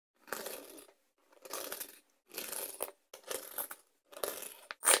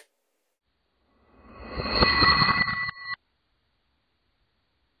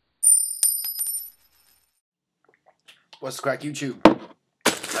What's the crack, YouTube?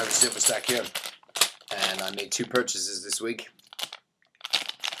 Irish Silver Stack here, and I made two purchases this week,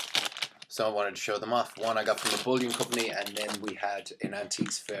 so I wanted to show them off. One I got from the Bullion Company, and then we had an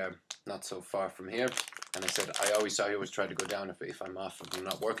antiques fair not so far from here, and I said I always try to go down if I'm off, if I'm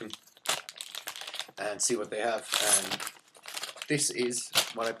not working, and see what they have. And this is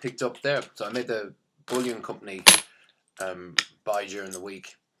what I picked up there. So I made the Bullion Company buy during the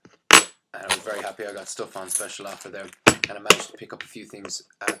week, and I was very happy. I got stuff on special offer there, and I managed to pick up a few things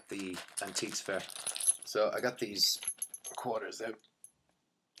at the antiques fair. So I got these quarters there,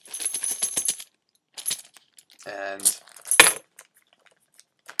 and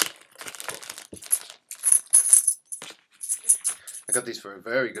I got these for a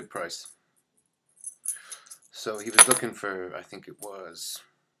very good price. So he was looking for, I think it was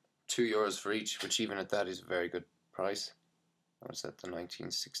 €2 for each, which even at that is a very good price. I was at the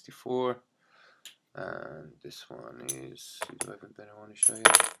 1964, and this one is, do I have a better one to show you?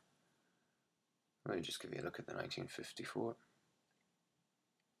 Let me just give you a look at the 1954.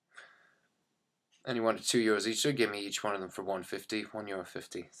 And he wanted €2 each, so he gave me each one of them for €1.50,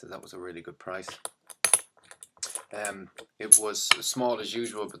 €1.50, so that was a really good price. It was small as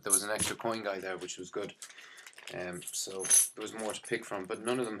usual, but there was an extra coin guy there, which was good. So there was more to pick from, but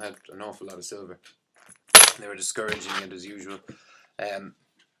none of them had an awful lot of silver. They were discouraging it as usual.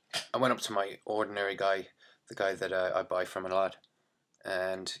 I went up to my ordinary guy, the guy that I buy from a lot,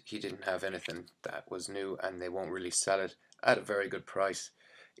 and he didn't have anything that was new, and they won't really sell it at a very good price,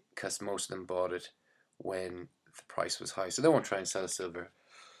 because most of them bought it when the price was high. So they won't try and sell silver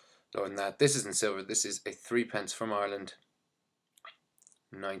lower than that. This isn't silver, this is a 3p from Ireland,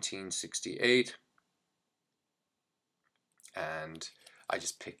 1968. And I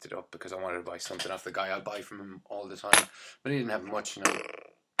just picked it up because I wanted to buy something off the guy I buy from him all the time, but he didn't have much, you know.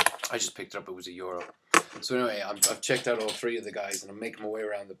 I just picked it up, it was €1. So anyway, I've checked out all three of the guys, and I'm making my way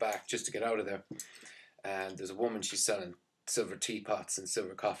around the back just to get out of there. And there's a woman, she's selling silver teapots and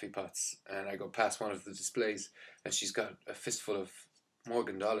silver coffee pots, and I go past one of the displays, and she's got a fistful of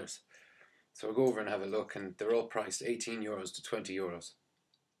Morgan dollars. So I go over and have a look, and they're all priced €18 to €20.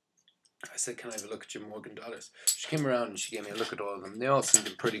 I said, can I have a look at your Morgan dollars? She came around and she gave me a look at all of them. They all seemed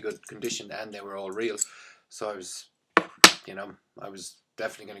in pretty good condition, and they were all real. So I was, I was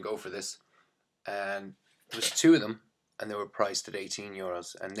definitely going to go for this. And there was two of them, and they were priced at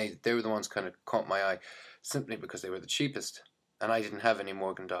 €18. And they were the ones kind of caught my eye, simply because they were the cheapest. And I didn't have any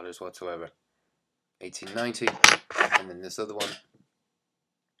Morgan dollars whatsoever. 1890, and then this other one.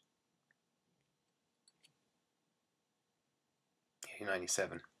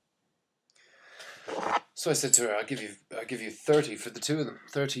 $1897. So I said to her, I'll give you 30 for the two of them,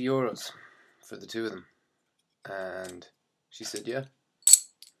 €30 for the two of them. And she said, yeah.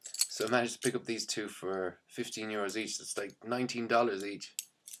 So I managed to pick up these two for €15 each. That's like $19 each.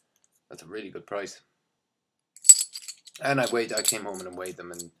 That's a really good price. And I came home and weighed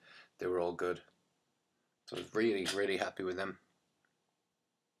them, and they were all good. So I was really, really happy with them.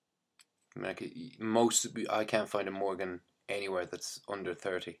 I mean, I can't find a Morgan anywhere that's under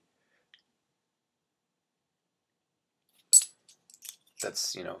 30.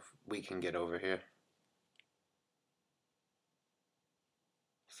 That's, we can get over here.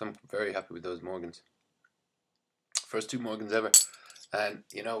 So I'm very happy with those Morgans. First two Morgans ever. And,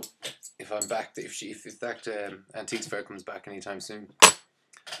 if I'm back, if that Antiques Fair comes back anytime soon,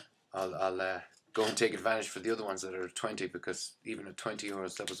 I'll go and take advantage for the other ones that are 20, because even at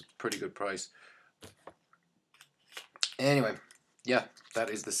 €20, that was a pretty good price. Anyway, yeah, that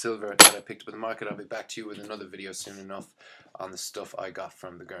is the silver that I picked up in the market. I'll be back to you with another video soon enough on the stuff I got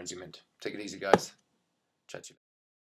from the Guernsey Mint. Take it easy, guys. Chat to you.